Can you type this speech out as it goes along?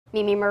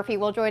Mimi Murphy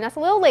will join us a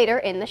little later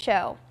in the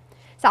show.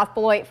 South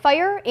Beloit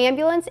Fire,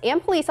 ambulance,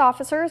 and police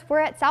officers were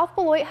at South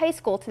Beloit High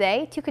School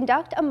today to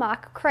conduct a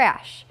mock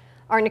crash.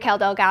 Our Nikel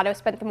Delgado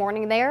spent the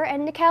morning there,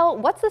 and Nikel,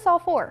 what's this all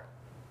for?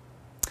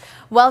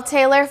 Well,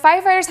 Taylor,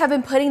 firefighters have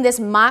been putting this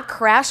mock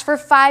crash for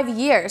 5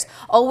 years,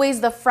 always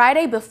the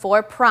Friday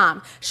before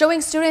prom, showing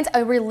students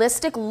a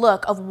realistic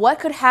look of what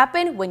could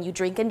happen when you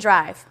drink and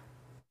drive.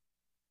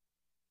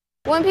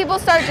 When people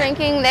start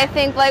drinking, they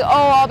think like, oh,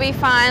 I'll be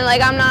fine,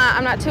 like I'm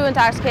not too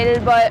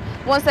intoxicated, but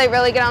once they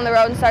really get on the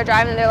road and start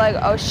driving, they're like,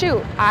 oh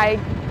shoot, I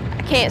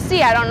can't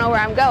see, I don't know where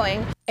I'm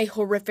going. A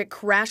horrific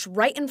crash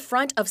right in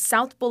front of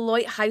South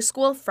Beloit High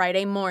School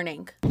Friday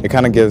morning. It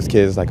kind of gives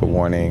kids like a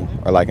warning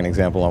or like an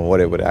example on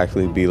what it would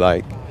actually be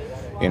like,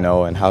 you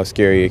know, and how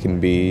scary it can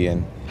be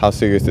and how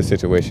serious the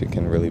situation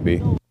can really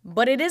be.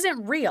 But it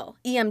isn't real.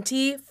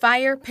 EMT,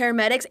 fire,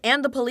 paramedics,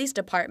 and the police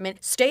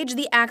department staged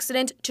the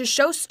accident to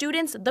show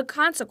students the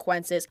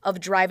consequences of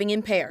driving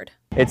impaired.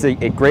 It's a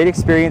great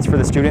experience for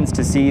the students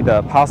to see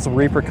the possible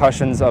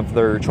repercussions of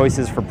their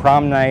choices for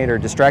prom night or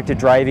distracted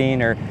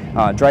driving or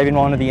driving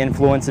while under the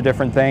influence of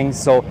different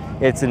things. So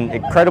it's an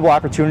incredible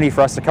opportunity for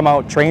us to come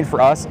out, train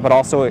for us, but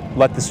also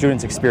let the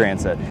students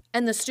experience it.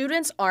 And the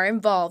students are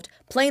involved,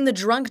 playing the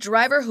drunk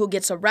driver who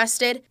gets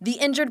arrested, the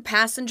injured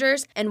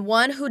passengers, and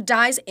one who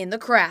dies in the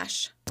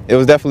crash. It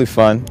was definitely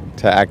fun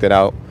to act it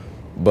out,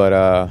 but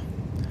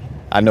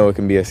I know it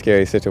can be a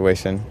scary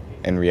situation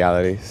in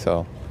reality,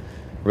 so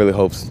really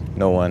hopes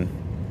no one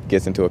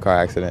gets into a car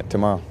accident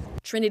tomorrow.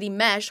 Trinity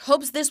Mesh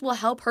hopes this will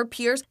help her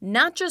peers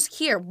not just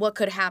hear what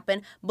could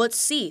happen, but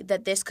see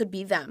that this could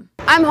be them.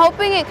 I'm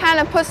hoping it kind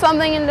of puts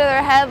something into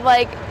their head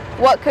like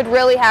what could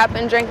really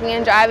happen drinking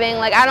and driving.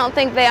 Like I don't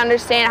think they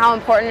understand how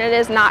important it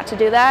is not to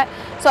do that.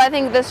 So I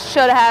think this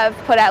should have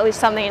put at least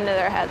something into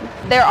their head.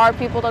 There are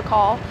people to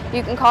call.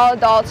 You can call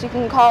adults, you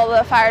can call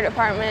the fire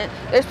department.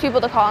 There's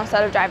people to call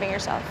instead of driving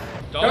yourself.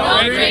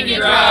 Don't drink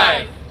and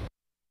drive!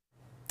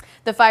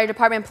 The fire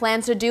department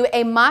plans to do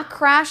a mock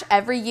crash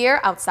every year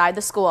outside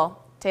the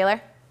school.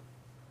 Taylor?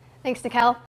 Thanks, Nikel.